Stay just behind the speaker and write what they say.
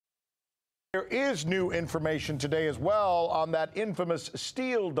There is new information today as well on that infamous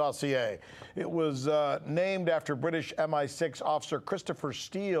Steele dossier. It was named after British MI6 officer Christopher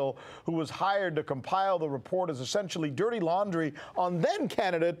Steele, who was hired to compile the report as essentially dirty laundry on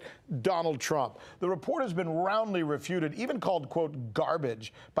then-candidate Donald Trump. The report has been roundly refuted, even called, quote,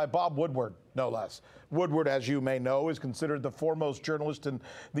 garbage, by Bob Woodward, no less. Woodward, as you may know, is considered the foremost journalist in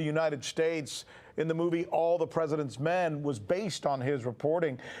the United States. In the movie All the President's Men was based on his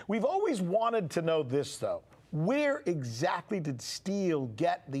reporting. We've always wanted to know this, though. Where exactly did Steele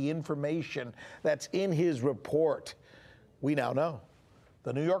get the information that's in his report? We now know.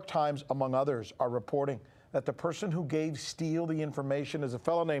 The New York Times, among others, are reporting that the person who gave Steele the information is a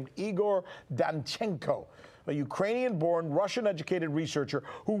fellow named Igor Danchenko, a Ukrainian-born, Russian-educated researcher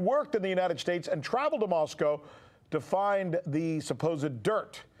who worked in the United States and traveled to Moscow to find the supposed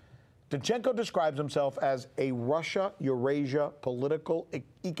dirt. Danchenko describes himself as a Russia-Eurasia political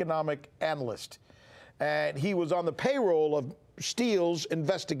economic analyst. And he was on the payroll of Steele's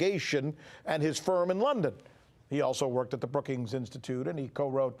investigation and his firm in London. He also worked at the Brookings Institute, and he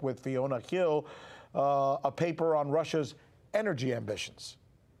co-wrote with Fiona Hill a paper on Russia's energy ambitions.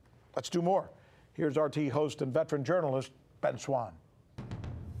 Let's do more. Here's RT host and veteran journalist Ben Swann.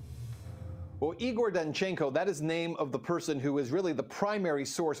 Well, Igor Danchenko, that is the name of the person who is really the primary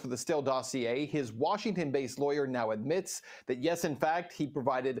source for the Steele dossier. His Washington-based lawyer now admits that, yes, in fact, he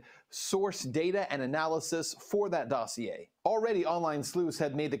provided source data and analysis for that dossier. Already, online sleuths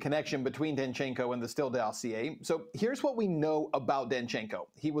had made the connection between Danchenko and the Steele dossier. So here's what we know about Danchenko.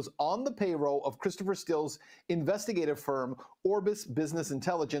 He was on the payroll of Christopher Steele's investigative firm, Orbis Business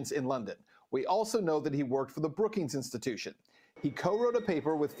Intelligence in London. We also know that he worked for the Brookings Institution. He co-wrote a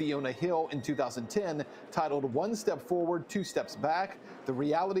paper with Fiona Hill in 2010 titled One Step Forward, Two Steps Back, The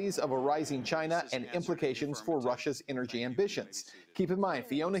Realities of a Rising China and Implications for Russia's Energy Ambitions. Keep in mind,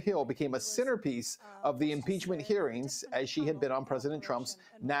 Fiona Hill became a centerpiece of the impeachment hearings as she had been on President Trump's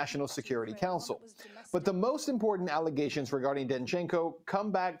National Security Council. But the most important allegations regarding Danchenko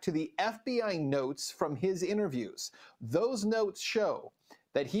come back to the FBI notes from his interviews. Those notes show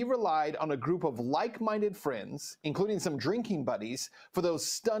that he relied on a group of like-minded friends, including some drinking buddies, for those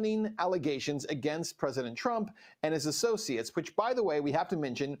stunning allegations against President Trump and his associates, which, by the way, we have to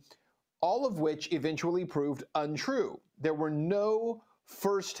mention, all of which eventually proved untrue. There were no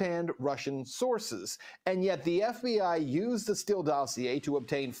first-hand Russian sources, and yet the FBI used the Steele dossier to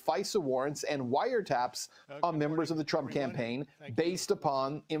obtain FISA warrants and wiretaps on members of the Trump campaign based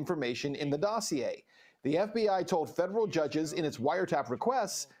upon information in the dossier. The FBI told federal judges in its wiretap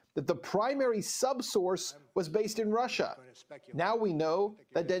requests that the primary subsource was based in Russia. Now we know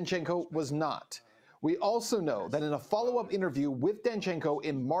that Danchenko was not. We also know that in a follow-up interview with Danchenko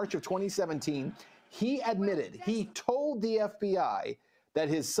in March of 2017, he admitted, he told the FBI that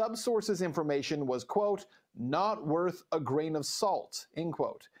his subsource's information was, quote, not worth a grain of salt, end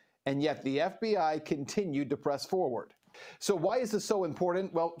quote. And yet the FBI continued to press forward. So why is this so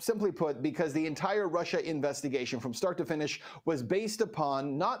important? Well, simply put, because the entire Russia investigation from start to finish was based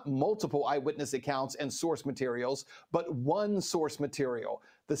upon not multiple eyewitness accounts and source materials, but one source material,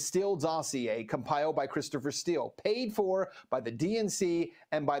 the Steele dossier compiled by Christopher Steele, paid for by the DNC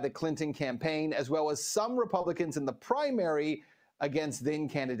and by the Clinton campaign, as well as some Republicans in the primary against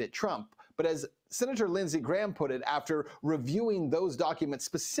then-candidate Trump. But as Senator Lindsey Graham put it, after reviewing those documents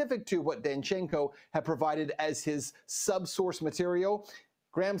specific to what Danchenko had provided as his subsource material,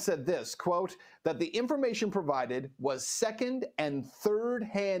 Graham said this, quote, that the information provided was second and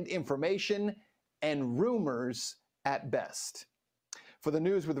third-hand information and rumors at best. For the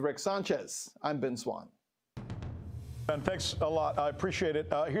news with Rick Sanchez, I'm Ben Swann. Ben, thanks a lot. I appreciate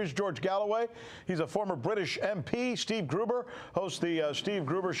it. Here's George Galloway. He's a former British MP. Steve Gruber hosts the Steve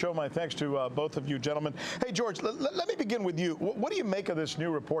Gruber Show. My thanks to both of you gentlemen. Hey, George, let me begin with you. What do you make of this new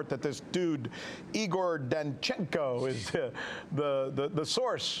report that this dude, Igor Danchenko, is the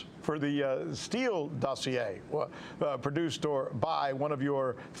source for the Steele dossier produced by one of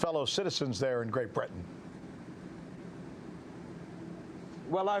your fellow citizens there in Great Britain?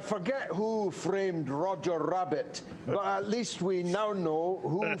 Well, I forget who framed Roger Rabbit, but at least we now know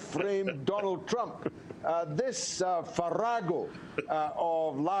who framed Donald Trump. This farrago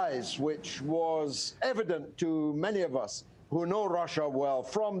of lies, which was evident to many of us who know Russia well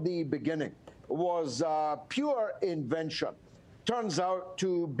from the beginning, was pure invention. Turns out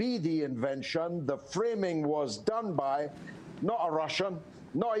to be the invention. The framing was done by not a Russian,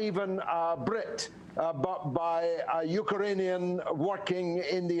 not even a Brit, but by a Ukrainian working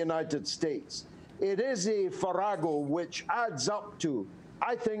in the United States. It is a farrago which adds up to,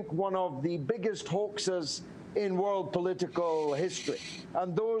 I think, one of the biggest hoaxes in world political history.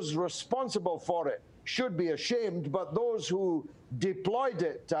 And those responsible for it should be ashamed, but those who deployed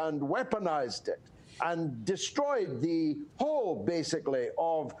it and weaponized it and destroyed the whole, basically,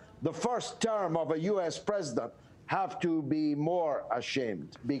 of the first term of a U.S. president have to be more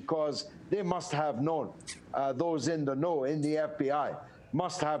ashamed, because they must have known, those in the know in the FBI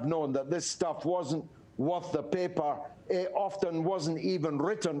must have known that this stuff wasn't worth the paper it often wasn't even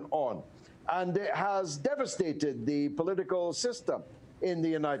written on. And it has devastated the political system in the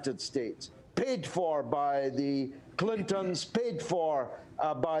United States, paid for by the Clintons, paid for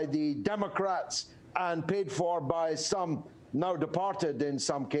by the Democrats, and paid for by some, now departed in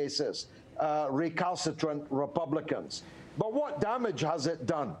some cases, recalcitrant Republicans. But what damage has it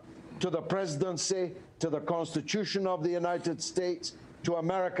done to the presidency, to the Constitution of the United States, to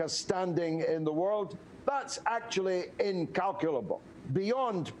America's standing in the world? That's actually incalculable,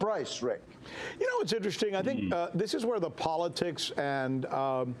 beyond price, Rick. You know, it's interesting. I think this is where the politics and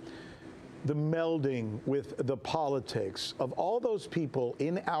the melding with the politics of all those people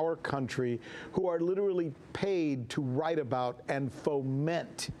in our country who are literally paid to write about and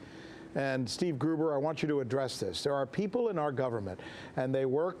foment. And Steve Gruber, I want you to address this. There are people in our government, and they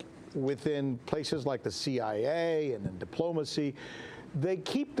work within places like the CIA and in diplomacy. They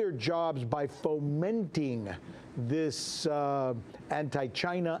keep their jobs by fomenting this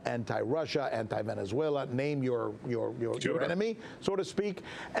anti-China, anti-Russia, anti-Venezuela, name your enemy, so to speak.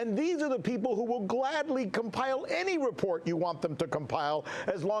 And these are the people who will gladly compile any report you want them to compile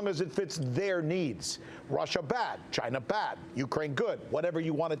as long as it fits their needs. Russia bad, China bad, Ukraine good, whatever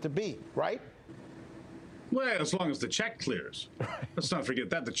you want it to be, right? Well, as long as the check clears. Let's not forget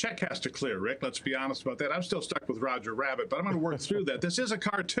that. The check has to clear, Rick. Let's be honest about that. I'm still stuck with Roger Rabbit, but I'm going to work through that. This is a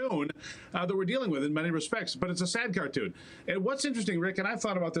cartoon that we're dealing with in many respects, but it's a sad cartoon. And what's interesting, Rick, and I've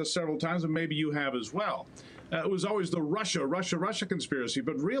thought about this several times, and maybe you have as well, it was always the Russia conspiracy,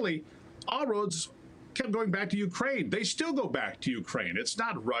 but really, all roads kept going back to Ukraine. They still go back to Ukraine. It's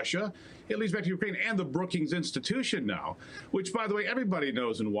not Russia. It leads back to Ukraine and the Brookings Institution now, which, by the way, everybody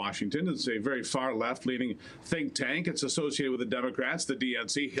knows in Washington. It's a very far left-leaning think tank. It's associated with the Democrats, the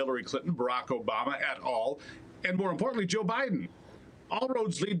DNC, Hillary Clinton, Barack Obama et al., and more importantly, Joe Biden. All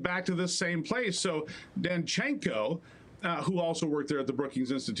roads lead back to this same place. So Danchenko, who also worked there at the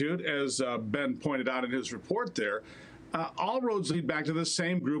Brookings Institute, as Ben pointed out in his report there, all roads lead back to the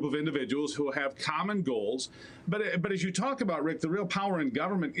same group of individuals who have common goals. But as you talk about, Rick, the real power in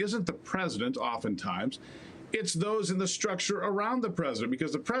government isn't the president oftentimes. It's those in the structure around the president,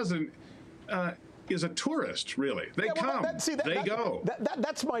 because the president is a tourist, really. They come, they go.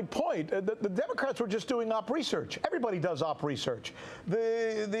 That's my point. The Democrats were just doing op research. Everybody does op research.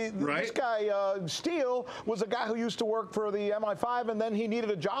 This guy, Steele, was a guy who used to work for the MI5, and then he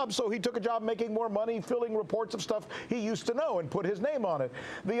needed a job, so he took a job making more money, filling reports of stuff he used to know and put his name on it.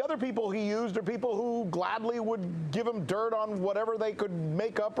 The other people he used are people who gladly would give him dirt on whatever they could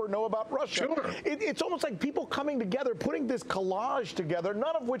make up or know about Russia. Sure. It's almost like people coming together, putting this collage together,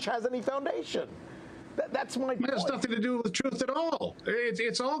 none of which has any foundation. That's my point. It has nothing to do with truth at all.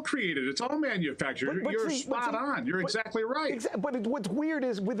 It's all created. It's all manufactured. You're spot on. You're exactly right. But what's weird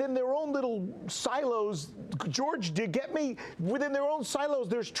is within their own little silos, George, do you get me? Within their own silos,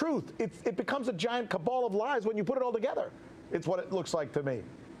 there's truth. It becomes a giant cabal of lies when you put it all together. It's what it looks like to me.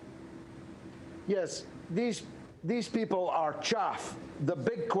 Yes, these people are chaff. The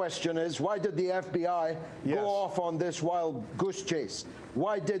big question is, why did the FBI go off on this wild goose chase?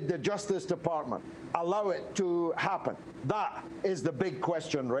 Why did the Justice Department allow it to happen? That is the big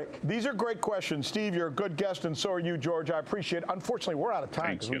question, Rick. These are great questions. Steve, you're a good guest, and so are you, George. I appreciate it. Unfortunately, we're out of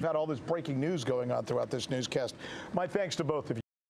time because we've had all this breaking news going on throughout this newscast. My thanks to both of you.